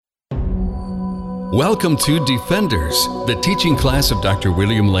Welcome to Defenders, the teaching class of Dr.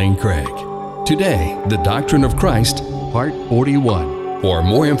 William Lane Craig. Today, the Doctrine of Christ, Part 41. For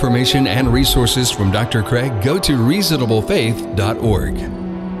more information and resources from Dr. Craig, go to reasonablefaith.org.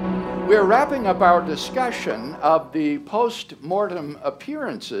 We're wrapping up our discussion of the post-mortem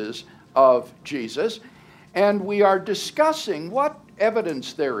appearances of Jesus, and we are discussing what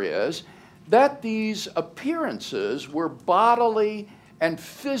evidence there is that these appearances were bodily and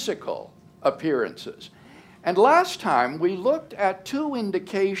physical appearances. And last time we looked at two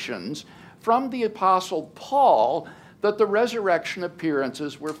indications from the Apostle Paul that the resurrection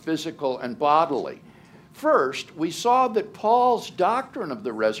appearances were physical and bodily. First, we saw that Paul's doctrine of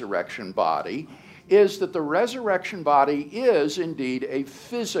the resurrection body is that the resurrection body is indeed a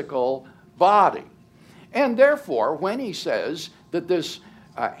physical body. And therefore, when he says that this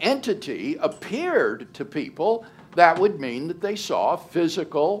entity appeared to people, that would mean that they saw a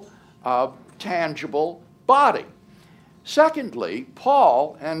physical, tangible body. Secondly,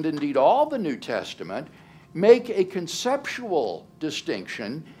 Paul, and indeed all the New Testament, make a conceptual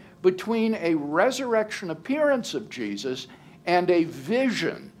distinction between a resurrection appearance of Jesus and a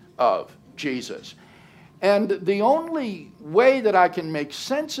vision of Jesus. And the only way that I can make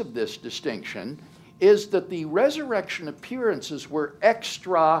sense of this distinction is that the resurrection appearances were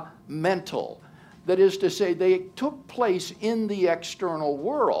extra-mental. That is to say, they took place in the external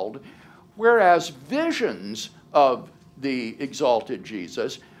world, whereas visions of the exalted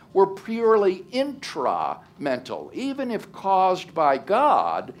Jesus were purely intra-mental. Even if caused by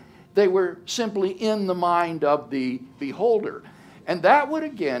God, they were simply in the mind of the beholder. And that would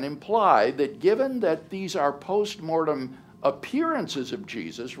again imply that given that these are post-mortem appearances of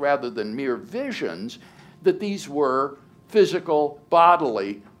Jesus rather than mere visions, that these were physical,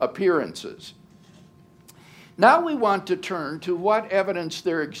 bodily appearances. Now we want to turn to what evidence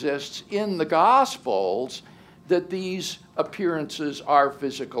there exists in the Gospels that these appearances are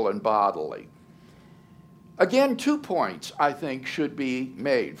physical and bodily. Again, 2 points, I think, should be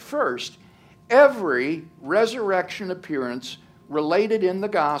made. First, every resurrection appearance related in the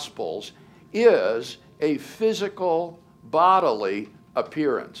Gospels is a physical, bodily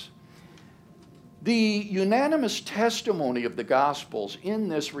appearance. The unanimous testimony of the Gospels in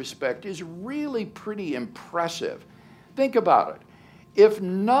this respect is really pretty impressive. Think about it. If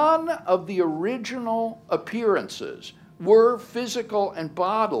none of the original appearances were physical and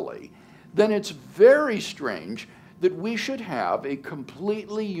bodily, then it's very strange that we should have a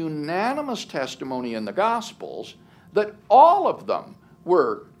completely unanimous testimony in the Gospels that all of them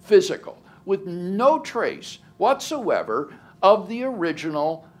were physical, with no trace whatsoever of the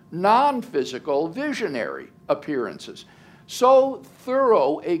original non-physical visionary appearances. So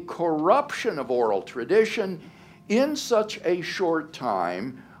thorough a corruption of oral tradition in such a short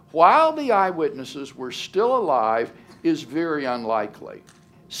time, while the eyewitnesses were still alive, is very unlikely.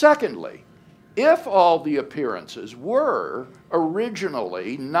 Secondly, if all the appearances were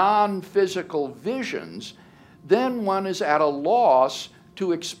originally non-physical visions, then one is at a loss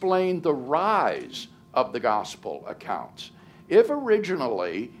to explain the rise of the gospel accounts. If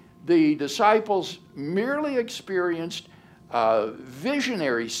originally the disciples merely experienced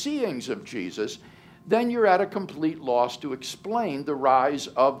visionary seeings of Jesus, then you're at a complete loss to explain the rise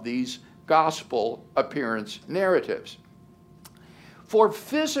of these gospel appearance narratives. For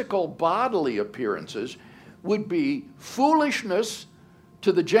physical bodily appearances would be foolishness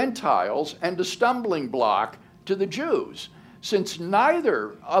to the Gentiles and a stumbling block to the Jews, since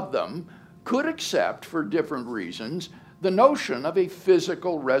neither of them could accept, for different reasons, the notion of a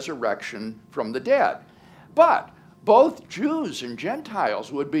physical resurrection from the dead. But both Jews and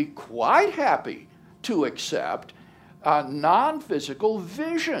Gentiles would be quite happy to accept non-physical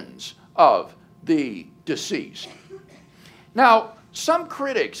visions of the deceased. Now, some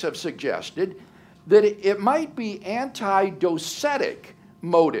critics have suggested that it might be anti-docetic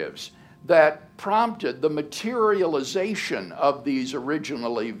motives that prompted the materialization of these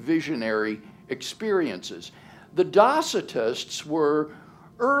originally visionary experiences. The Docetists were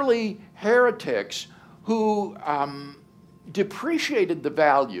early heretics who depreciated the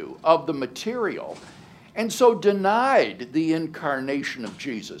value of the material and so denied the incarnation of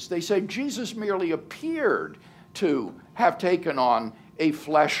Jesus. They said Jesus merely appeared to have taken on a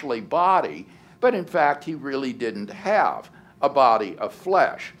fleshly body, but in fact he really didn't have a body of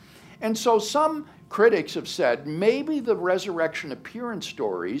flesh. And so some critics have said maybe the resurrection appearance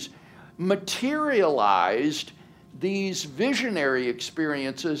stories materialized these visionary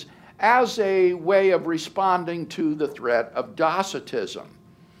experiences as a way of responding to the threat of Docetism.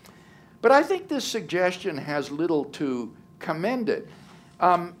 But I think this suggestion has little to commend it.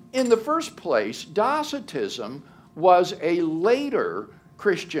 In the first place, Docetism was a later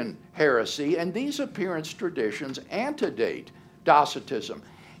Christian heresy, and these appearance traditions antedate Docetism.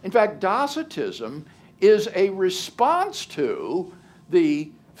 In fact, Docetism is a response to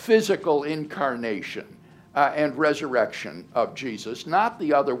the physical incarnation and resurrection of Jesus, not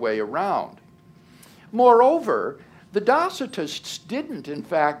the other way around. Moreover, the Docetists didn't, in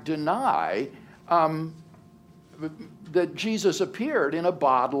fact, deny that Jesus appeared in a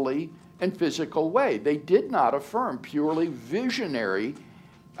bodily and physical way. They did not affirm purely visionary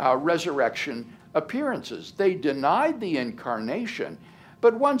resurrection appearances. They denied the incarnation,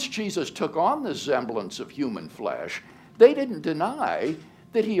 but once Jesus took on the semblance of human flesh, they didn't deny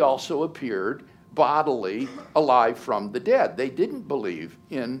that he also appeared bodily, alive from the dead. They didn't believe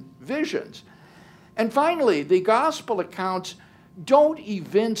in visions. And finally, the gospel accounts don't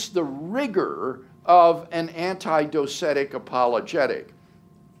evince the rigor of an anti-docetic apologetic.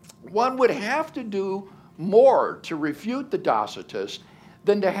 One would have to do more to refute the Docetists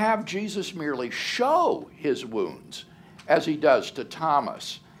than to have Jesus merely show his wounds, as he does to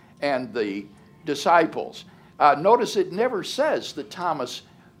Thomas and the disciples. Notice it never says that Thomas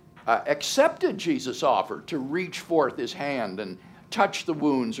accepted Jesus' offer to reach forth his hand and touch the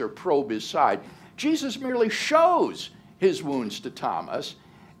wounds or probe his side. Jesus merely shows his wounds to Thomas,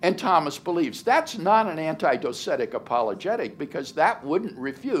 and Thomas believes. That's not an anti-docetic apologetic, because that wouldn't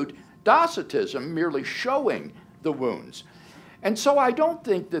refute Docetism merely showing the wounds. And so I don't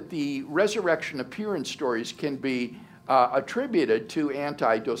think that the resurrection appearance stories can be attributed to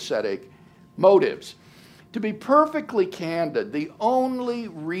anti-docetic motives. To be perfectly candid, the only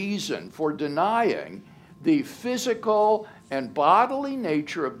reason for denying the physical and bodily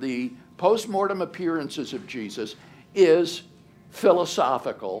nature of the post-mortem appearances of Jesus is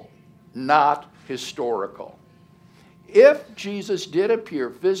philosophical, not historical. If Jesus did appear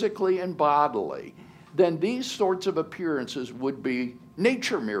physically and bodily, then these sorts of appearances would be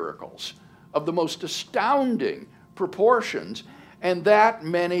nature miracles of the most astounding proportions, and that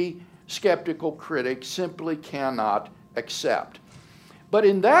many skeptical critics simply cannot accept. But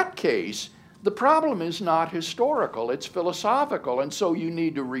in that case, the problem is not historical, it's philosophical, and so you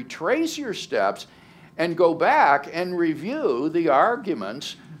need to retrace your steps and go back and review the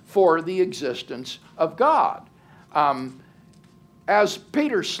arguments for the existence of God. As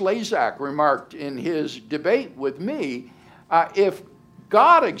Peter Slezak remarked in his debate with me, if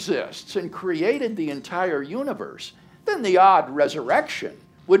God exists and created the entire universe, then the odd resurrection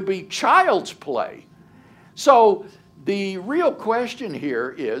would be child's play. So the real question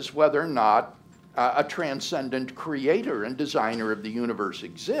here is whether or not a transcendent creator and designer of the universe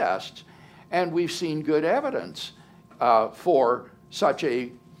exists, and we've seen good evidence for such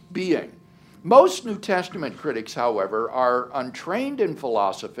a being. Most New Testament critics, however, are untrained in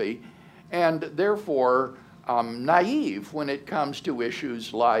philosophy and therefore naive when it comes to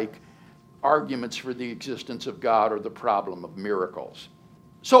issues like arguments for the existence of God or the problem of miracles.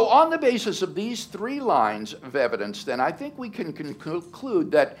 So on the basis of these three lines of evidence, then, I think we can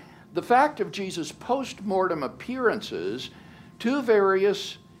conclude that the fact of Jesus' post-mortem appearances to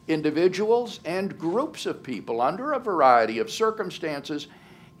various individuals and groups of people under a variety of circumstances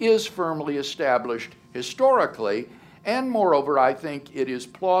is firmly established historically, and moreover, I think it is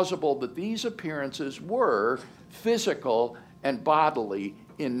plausible that these appearances were physical and bodily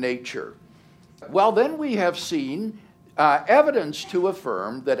in nature. Well, then we have seen evidence to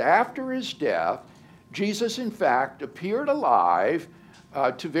affirm that after his death, Jesus in fact appeared alive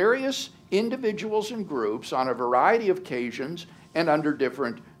to various individuals and groups on a variety of occasions and under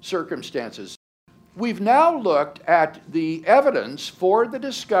different circumstances. We've now looked at the evidence for the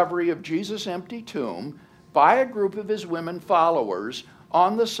discovery of Jesus' empty tomb by a group of his women followers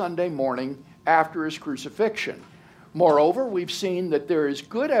on the Sunday morning after his crucifixion. Moreover, we've seen that there is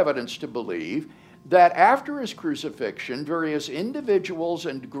good evidence to believe that after his crucifixion, various individuals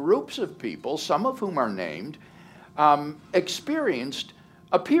and groups of people, some of whom are named, experienced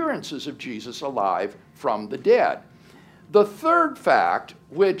appearances of Jesus alive from the dead. The third fact,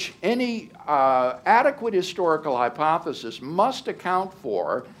 which any adequate historical hypothesis must account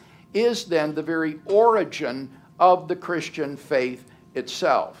for, is then the very origin of the Christian faith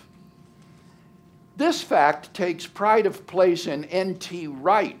itself. This fact takes pride of place in N.T.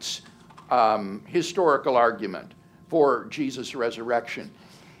 Wright's historical argument for Jesus' resurrection.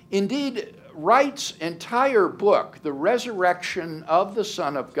 Indeed, Wright's entire book, The Resurrection of the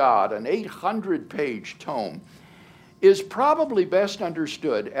Son of God, an 800-page tome, is probably best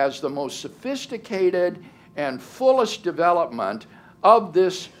understood as the most sophisticated and fullest development of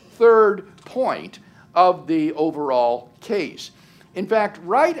this third point of the overall case. In fact,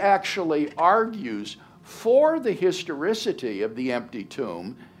 Wright actually argues for the historicity of the empty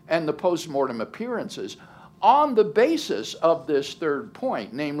tomb and the post-mortem appearances on the basis of this third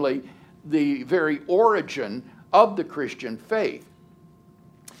point, namely the very origin of the Christian faith.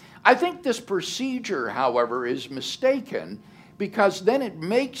 I think this procedure, however, is mistaken because then it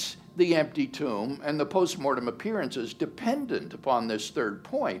makes the empty tomb and the post-mortem appearances dependent upon this third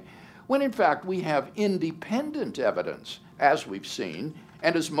point, when in fact we have independent evidence, as we've seen,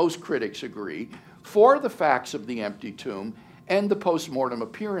 and as most critics agree, for the facts of the empty tomb and the post-mortem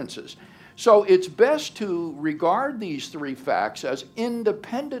appearances. So it's best to regard these three facts as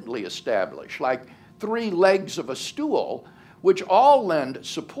independently established, like three legs of a stool, which all lend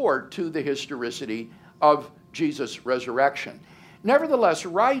support to the historicity of Jesus' resurrection. Nevertheless,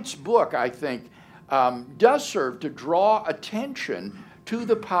 Wright's book, I think, does serve to draw attention to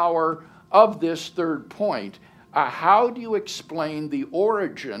the power of this third point. How do you explain the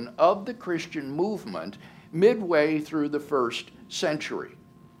origin of the Christian movement midway through the first century?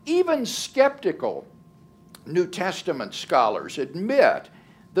 Even skeptical New Testament scholars admit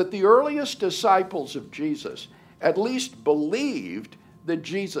that the earliest disciples of Jesus at least believed that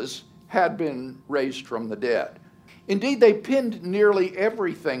Jesus had been raised from the dead. Indeed, they pinned nearly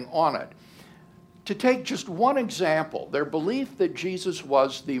everything on it. To take just one example, their belief that Jesus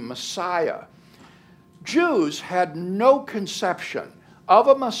was the Messiah. Jews had no conception of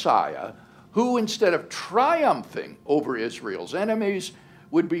a Messiah who, instead of triumphing over Israel's enemies,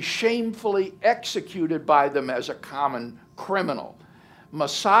 would be shamefully executed by them as a common criminal.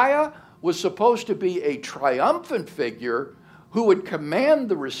 Messiah was supposed to be a triumphant figure who would command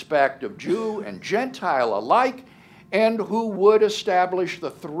the respect of Jew and Gentile alike, and who would establish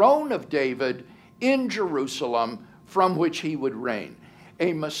the throne of David in Jerusalem from which he would reign.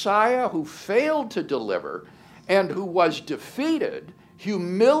 A Messiah who failed to deliver and who was defeated,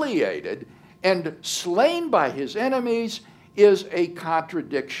 humiliated, and slain by his enemies is a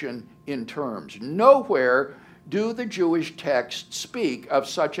contradiction in terms. Nowhere do the Jewish texts speak of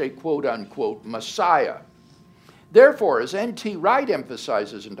such a quote-unquote Messiah. Therefore, as N.T. Wright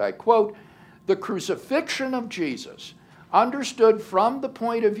emphasizes, and I quote, "The crucifixion of Jesus, understood from the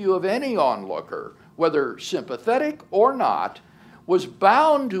point of view of any onlooker, whether sympathetic or not, was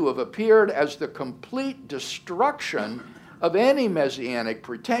bound to have appeared as the complete destruction of any messianic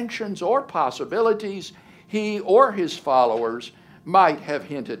pretensions or possibilities he or his followers might have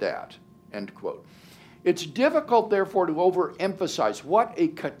hinted at," end quote. It's difficult, therefore, to overemphasize what a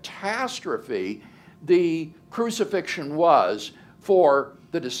catastrophe the crucifixion was for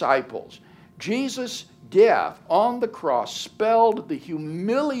the disciples. Jesus' death on the cross spelled the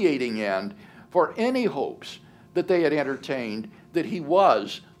humiliating end for any hopes that they had entertained that he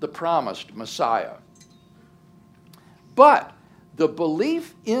was the promised Messiah. But the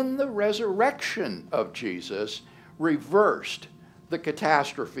belief in the resurrection of Jesus reversed the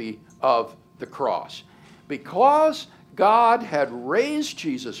catastrophe of the cross. Because God had raised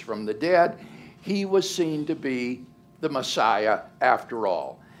Jesus from the dead, he was seen to be the Messiah after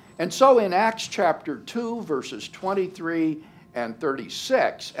all. And so in Acts chapter 2, verses 23 and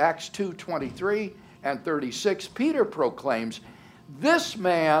 36, Acts 2:23 and 36, Peter proclaims, "This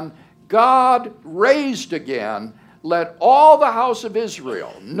man God raised again. Let all the house of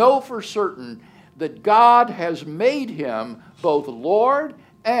Israel know for certain that God has made him both Lord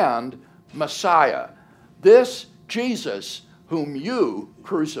and Messiah, this Jesus whom you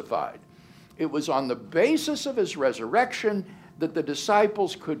crucified." It was on the basis of his resurrection that the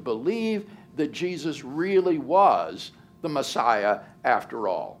disciples could believe that Jesus really was the Messiah after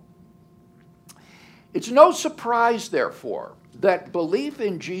all. It's no surprise, therefore, that belief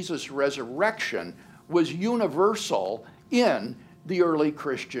in Jesus' resurrection was universal in the early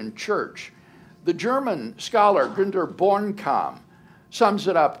Christian church. The German scholar Günter Bornkamm sums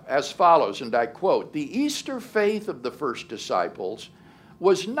it up as follows, and I quote, "The Easter faith of the first disciples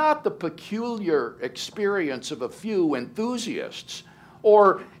was not the peculiar experience of a few enthusiasts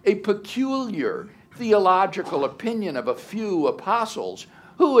or a peculiar theological opinion of a few apostles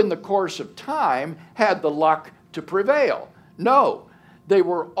who in the course of time had the luck to prevail. No, they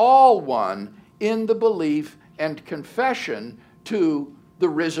were all one in the belief and confession to the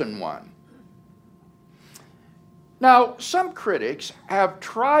risen one." Now, some critics have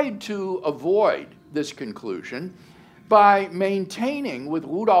tried to avoid this conclusion by maintaining with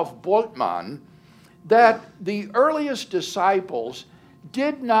Rudolf Bultmann that the earliest disciples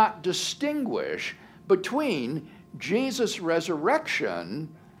did not distinguish between Jesus' resurrection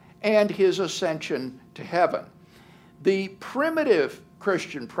and his ascension to heaven. The primitive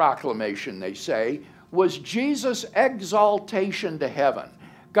Christian proclamation, they say, was Jesus' exaltation to heaven.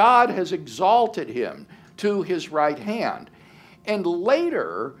 God has exalted him to his right hand. And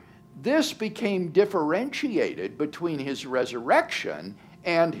later, this became differentiated between his resurrection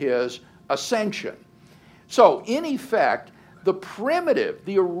and his ascension. So, in effect, the primitive,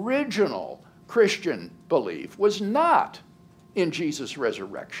 the original Christian belief was not in Jesus'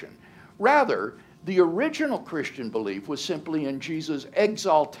 resurrection. Rather, the original Christian belief was simply in Jesus'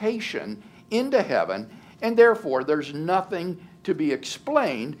 exaltation into heaven, and therefore there's nothing to be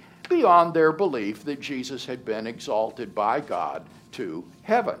explained beyond their belief that Jesus had been exalted by God to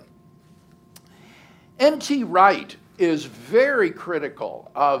heaven. N.T. Wright is very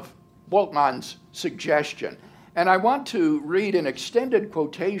critical of Bultmann's suggestion, and I want to read an extended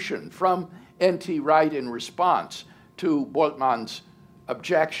quotation from N.T. Wright in response to Bultmann's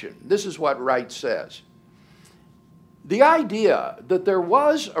objection. This is what Wright says. The idea that there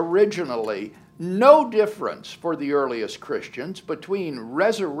was originally no difference for the earliest Christians between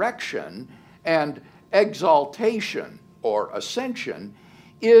resurrection and exaltation or ascension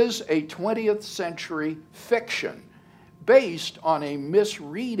is a 20th century fiction based on a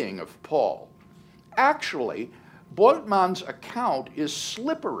misreading of Paul. Actually, Bultmann's account is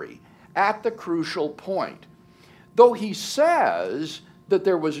slippery at the crucial point. Though he says that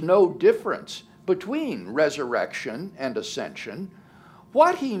there was no difference between resurrection and ascension,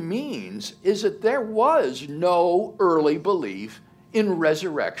 what he means is that there was no early belief in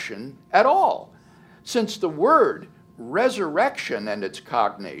resurrection at all, since the word resurrection and its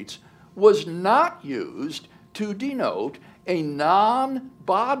cognates was not used to denote a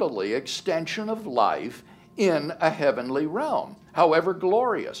non-bodily extension of life in a heavenly realm, however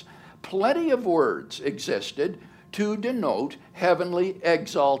glorious. Plenty of words existed to denote heavenly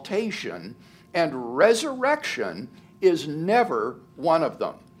exaltation, and resurrection is never one of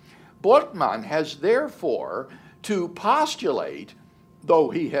them. Bultmann has therefore to postulate, though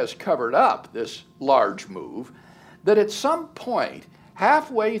he has covered up this large move, that at some point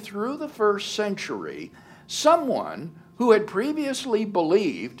halfway through the first century, someone who had previously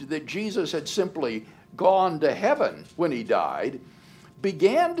believed that Jesus had simply gone to heaven when he died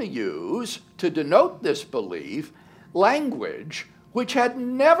began to use, to denote this belief, language which had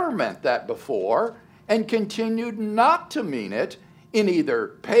never meant that before and continued not to mean it in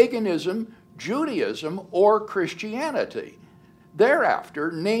either paganism, Judaism, or Christianity.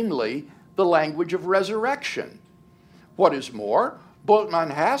 Thereafter, namely, the language of resurrection. What is more,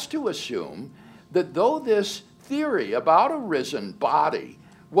 Bultmann has to assume that though this theory about a risen body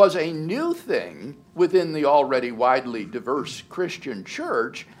was a new thing within the already widely diverse Christian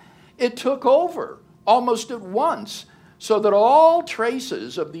church, it took over almost at once, so that all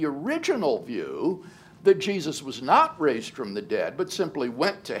traces of the original view that Jesus was not raised from the dead, but simply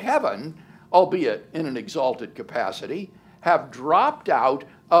went to heaven, albeit in an exalted capacity, have dropped out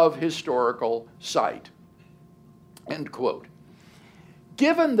of historical sight. End quote.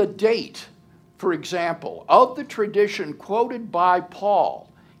 Given the date, for example, of the tradition quoted by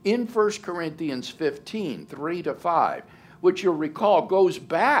Paul in 1 Corinthians 15, 3-5, which you'll recall goes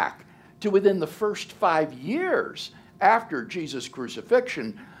back to within the first 5 years after Jesus'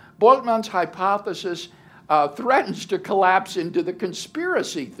 crucifixion, Bultmann's hypothesis threatens to collapse into the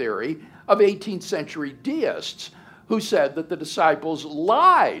conspiracy theory of 18th century deists who said that the disciples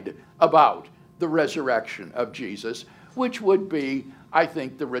lied about the resurrection of Jesus, which would be, I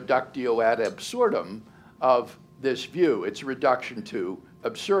think, the reductio ad absurdum of this view, its reduction to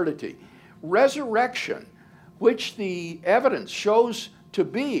absurdity. Resurrection, which the evidence shows to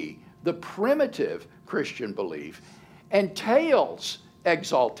be the primitive Christian belief, entails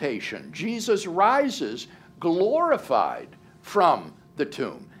exaltation. Jesus rises glorified from the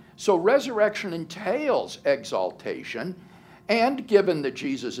tomb. So resurrection entails exaltation, and given that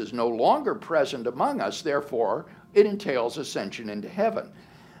Jesus is no longer present among us, therefore, it entails ascension into heaven.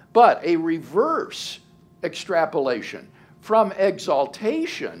 But a reverse extrapolation from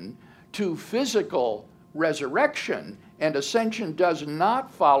exaltation to physical resurrection and ascension does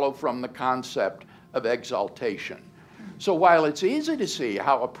not follow from the concept of exaltation. So while it's easy to see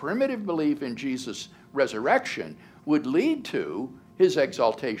how a primitive belief in Jesus' resurrection would lead to his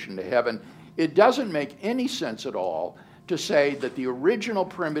exaltation to heaven, it doesn't make any sense at all to say that the original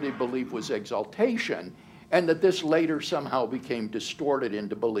primitive belief was exaltation and that this later somehow became distorted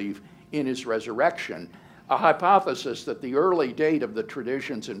into belief in his resurrection, a hypothesis that the early date of the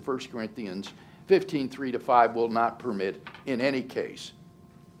traditions in 1 Corinthians 15, 3-5 will not permit in any case.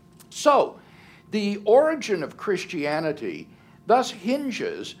 So, the origin of Christianity thus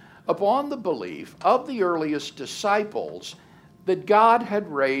hinges upon the belief of the earliest disciples that God had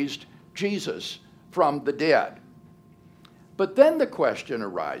raised Jesus from the dead. But then the question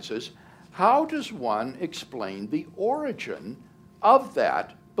arises, how does one explain the origin of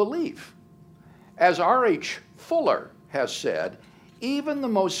that belief? As R.H. Fuller has said, even the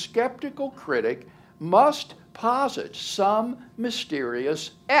most skeptical critic must posit some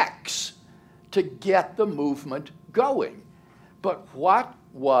mysterious X to get the movement going. But what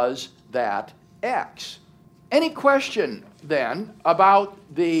was that X? Any question, then, about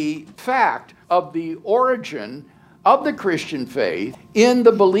the fact of the origin of the Christian faith in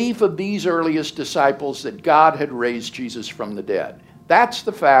the belief of these earliest disciples that God had raised Jesus from the dead? That's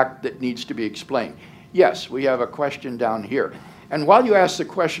the fact that needs to be explained. Yes, we have a question down here. And while you ask the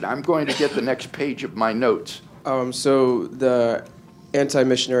question, I'm going to get the next page of my notes. So the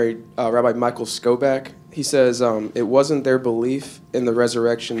anti-missionary Rabbi Michael Skoback, he says, it wasn't their belief in the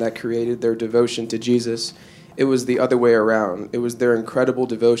resurrection that created their devotion to Jesus. It was the other way around. It was their incredible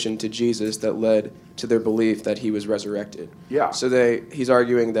devotion to Jesus that led to their belief that he was resurrected. Yeah. So he's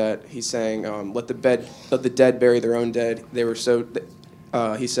arguing that he's saying, let the dead bury their own dead. They were so.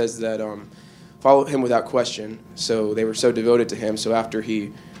 He says that follow him without question. So they were so devoted to him. So after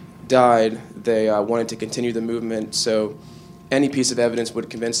he died, they wanted to continue the movement. So any piece of evidence would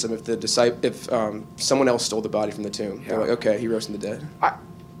convince them if someone else stole the body from the tomb. They're like, okay, he rose from the dead.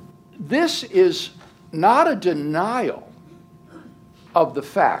 This is not a denial of the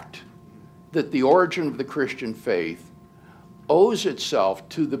fact that the origin of the Christian faith owes itself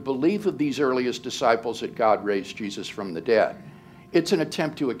to the belief of these earliest disciples that God raised Jesus from the dead. It's an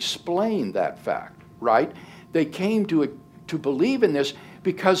attempt to explain that fact, right? They came to believe in this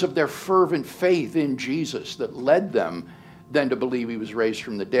because of their fervent faith in Jesus that led them then to believe he was raised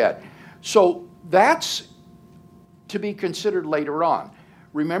from the dead. So that's to be considered later on.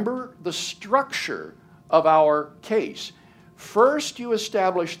 Remember the structure of our case. First, you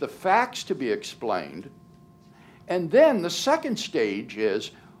establish the facts to be explained, and then the second stage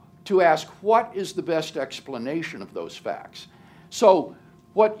is to ask what is the best explanation of those facts. So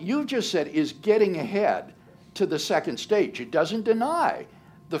what you just said is getting ahead to the second stage. It doesn't deny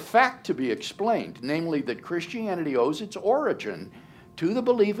the fact to be explained, namely that Christianity owes its origin to the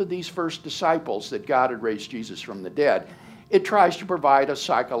belief of these first disciples that God had raised Jesus from the dead. It tries to provide a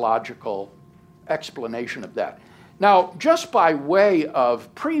psychological explanation of that. Now, just by way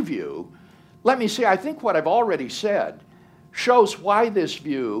of preview, let me say, I think what I've already said shows why this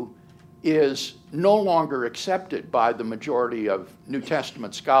view is no longer accepted by the majority of New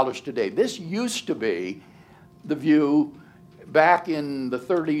Testament scholars today. This used to be the view back in the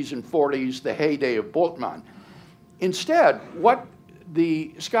 30s and 40s, the heyday of Bultmann. Instead, what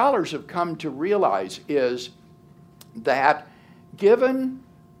the scholars have come to realize is that given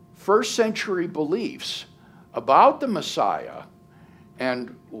first century beliefs about the Messiah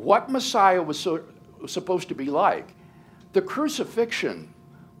and what Messiah was supposed to be like, the crucifixion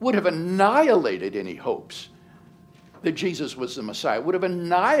would have annihilated any hopes that Jesus was the Messiah, would have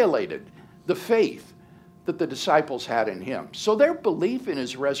annihilated the faith that the disciples had in him. So their belief in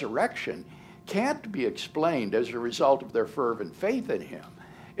his resurrection can't be explained as a result of their fervent faith in him.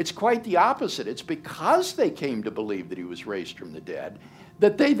 It's quite the opposite. It's because they came to believe that he was raised from the dead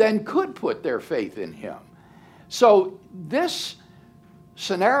that they then could put their faith in him. So this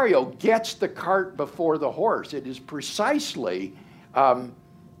scenario gets the cart before the horse. It is precisely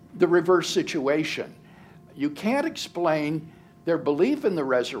the reverse situation. You can't explain their belief in the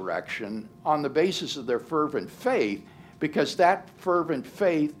resurrection on the basis of their fervent faith, because that fervent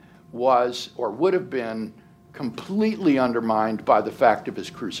faith was or would have been completely undermined by the fact of his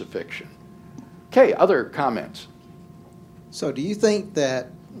crucifixion. Okay, other comments? So do you think that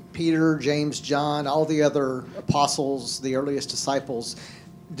Peter, James, John, all the other apostles, the earliest disciples,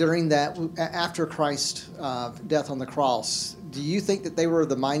 during that, after Christ's death on the cross, do you think that they were of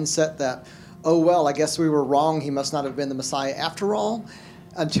the mindset that, oh, well, I guess we were wrong, he must not have been the Messiah after all,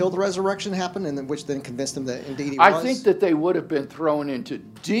 until the resurrection happened, and which then convinced them that indeed he was? I think that they would have been thrown into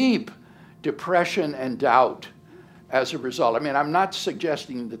deep depression and doubt as a result. I mean, I'm not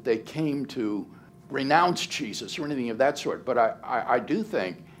suggesting that they came to renounce Jesus or anything of that sort, but I do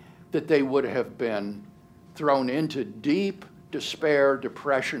think that they would have been thrown into deep despair,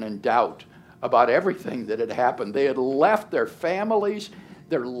 depression, and doubt about everything that had happened. They had left their families,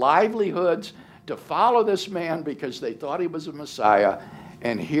 their livelihoods to follow this man because they thought he was a Messiah,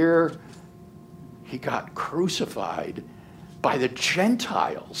 and here he got crucified by the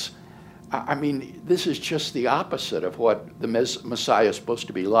Gentiles. I mean, this is just the opposite of what the Messiah is supposed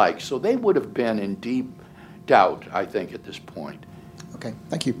to be like. So they would have been in deep doubt, I think, at this point. Okay,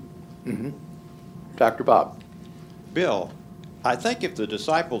 thank you. Mm-hmm. Dr. Bob. Bill, I think if the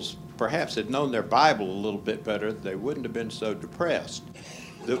disciples perhaps had known their Bible a little bit better, they wouldn't have been so depressed.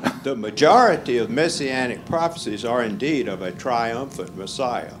 The majority of messianic prophecies are indeed of a triumphant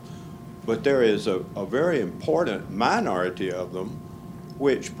Messiah, but there is a very important minority of them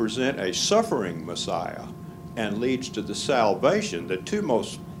which present a suffering Messiah and leads to the salvation. The two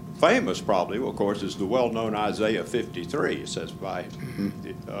most famous, probably, of course, is the well-known Isaiah 53. It says, by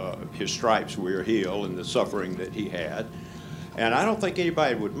his stripes we are healed, and the suffering that he had. And I don't think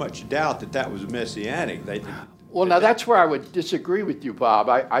anybody would much doubt that that was messianic. Well, now that's where I would disagree with you, Bob.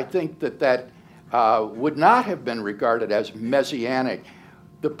 I think that would not have been regarded as messianic.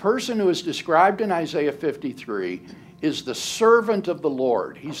 The person who is described in Isaiah 53 is the servant of the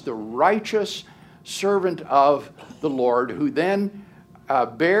Lord. He's the righteous servant of the Lord who then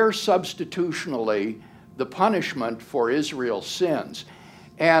bears substitutionally the punishment for Israel's sins.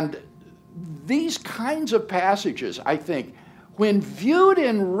 And these kinds of passages, I think, when viewed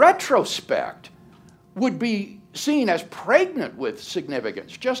in retrospect, would be seen as pregnant with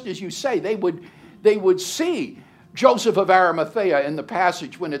significance. Just as you say, they would see Joseph of Arimathea in the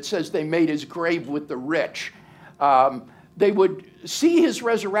passage when it says they made his grave with the rich. They would see his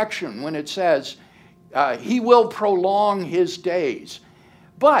resurrection when it says he will prolong his days.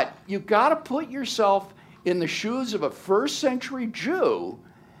 But you've got to put yourself in the shoes of a first century Jew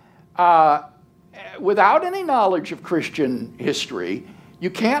without any knowledge of Christian history. You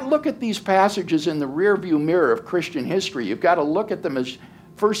can't look at these passages in the rearview mirror of Christian history. You've got to look at them as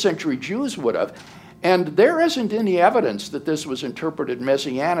first century Jews would have. And there isn't any evidence that this was interpreted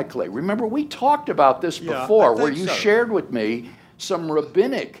messianically. Remember, we talked about this before, where you shared with me some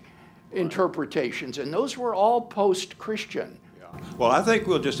rabbinic interpretations, and those were all post-Christian. Well, I think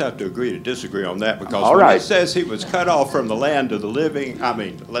we'll just have to agree to disagree on that, because when it says he was cut off from the land of the living, I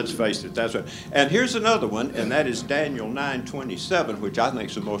mean, let's face it, that's right. And here's another one, and that is Daniel 9:27, which I think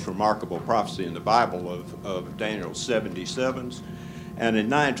is the most remarkable prophecy in the Bible of Daniel's 77s. And in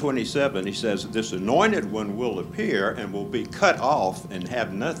 9:27, he says, this anointed one will appear and will be cut off and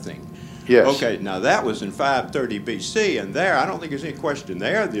have nothing. Yes. Okay, now that was in 530 B.C., and there, I don't think there's any question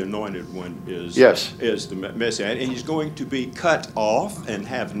there, the anointed one is the Messiah, and he's going to be cut off and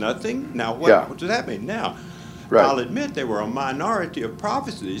have nothing. Now, what does that mean? Now, I'll admit there were a minority of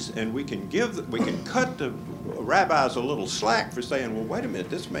prophecies, and we can cut the rabbis a little slack for saying, well, wait a minute,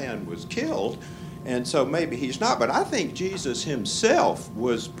 this man was killed, and so maybe he's not. But I think Jesus himself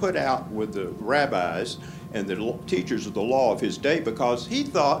was put out with the rabbis and the teachers of the law of his day because he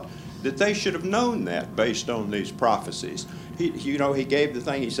thought that they should have known that based on these prophecies. He gave the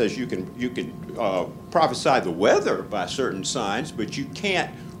thing. He says you can prophesy the weather by certain signs, but you can't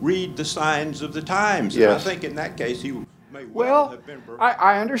read the signs of the times. Yes. And I think in that case he may well have been.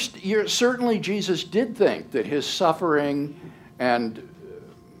 I understand. Certainly, Jesus did think that his suffering and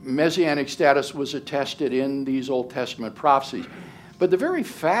messianic status was attested in these Old Testament prophecies. But the very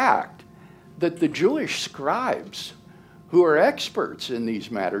fact that the Jewish scribes, who are experts in these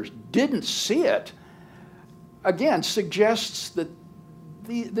matters, didn't see it, again, suggests that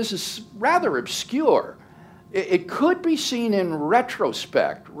this is rather obscure. It could be seen in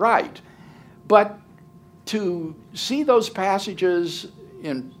retrospect, right, but to see those passages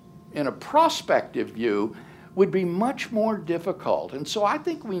in a prospective view would be much more difficult. And so I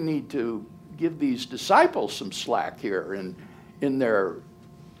think we need to give these disciples some slack here in their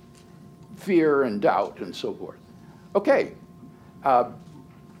fear and doubt and so forth. Okay,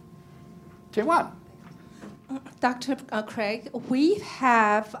 Taiwan. Dr. Craig, we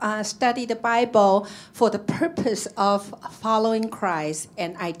have studied the Bible for the purpose of following Christ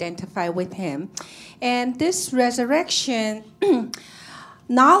and identify with him. And this resurrection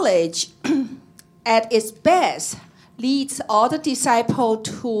knowledge at its best leads all the disciples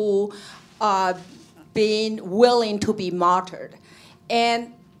to being willing to be martyred.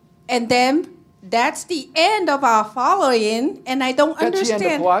 And then that's the end of our following, and I don't understand. That's the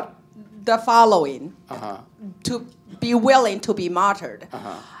end of what? The following. Uh-huh. To be willing to be martyred.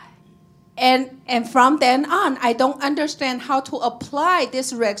 Uh-huh. And from then on, I don't understand how to apply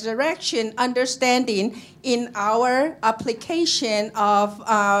this resurrection understanding in our application of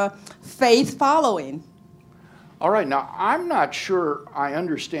faith following. All right, now I'm not sure I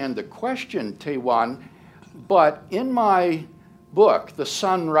understand the question, Taiwan, but in my book, The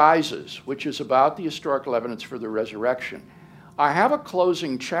Sun Rises, which is about the historical evidence for the resurrection, I have a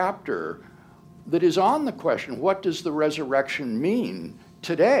closing chapter that is on the question, what does the resurrection mean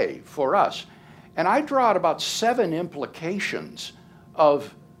today for us? And I draw out about 7 implications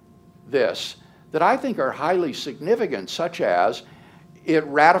of this that I think are highly significant, such as it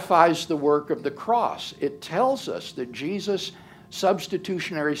ratifies the work of the cross. It tells us that Jesus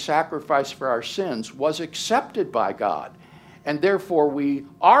substitutionary sacrifice for our sins was accepted by God, and therefore we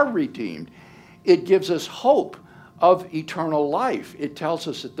are redeemed. It gives us hope of eternal life. It tells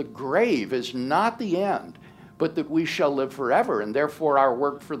us that the grave is not the end, but that we shall live forever, and therefore our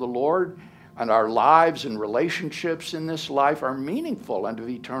work for the Lord and our lives and relationships in this life are meaningful and of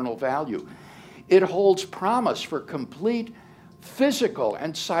eternal value. It holds promise for complete physical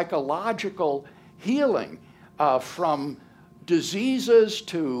and psychological healing from diseases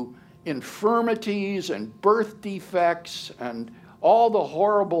to infirmities and birth defects and all the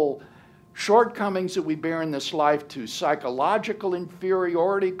horrible shortcomings that we bear in this life, to psychological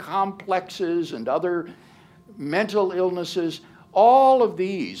inferiority complexes and other mental illnesses. All of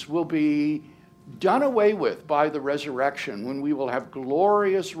these will be done away with by the resurrection, when we will have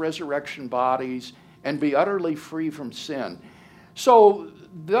glorious resurrection bodies and be utterly free from sin. So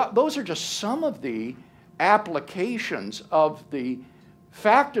those are just some of the applications of the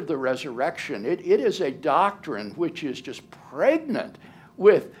fact of the resurrection. It is a doctrine which is just pregnant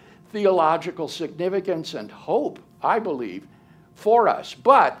with theological significance and hope, I believe, for us.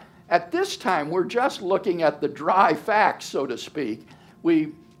 But at this time, we're just looking at the dry facts, so to speak.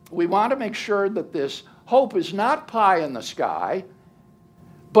 We want to make sure that this hope is not pie in the sky,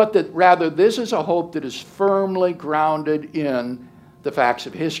 but that rather this is a hope that is firmly grounded in the facts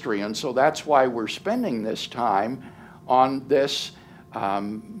of history. And so that's why we're spending this time on this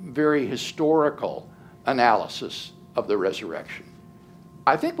very historical analysis of the resurrection.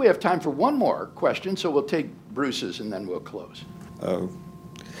 I think we have time for one more question, so we'll take Bruce's and then we'll close.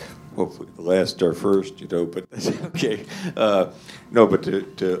 Hopefully the last are first, but that's okay. No, but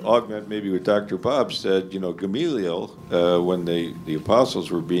to augment maybe what Dr. Bob said, Gamaliel, when the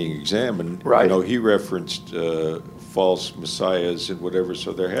apostles were being examined, right. He referenced false messiahs and whatever,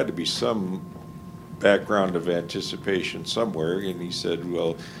 so there had to be some background of anticipation somewhere, and he said,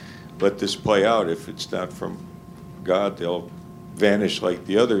 well, let this play out. If it's not from God, they'll vanish like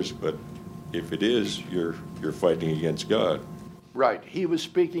the others, but if it is, you're fighting against God. Right. He was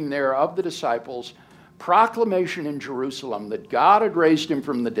speaking there of the disciples' proclamation in Jerusalem that God had raised him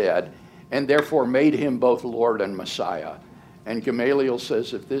from the dead and therefore made him both Lord and Messiah. And Gamaliel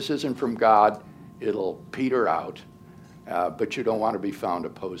says, if this isn't from God, it'll peter out, but you don't want to be found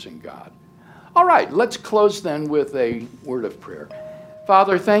opposing God. All right, let's close then with a word of prayer.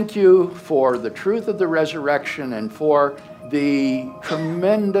 Father, thank you for the truth of the resurrection and for the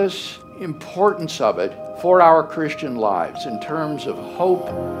tremendous importance of it for our Christian lives in terms of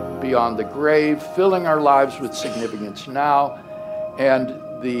hope beyond the grave, filling our lives with significance now, and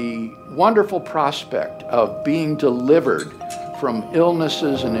the wonderful prospect of being delivered from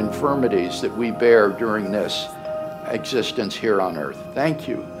illnesses and infirmities that we bear during this existence here on earth. Thank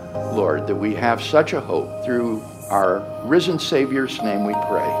you, Lord, that we have such a hope. Through our risen Savior's name we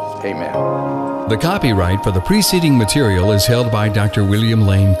pray. Amen. The copyright for the preceding material is held by Dr. William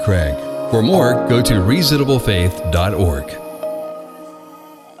Lane Craig. For more, go to reasonablefaith.org.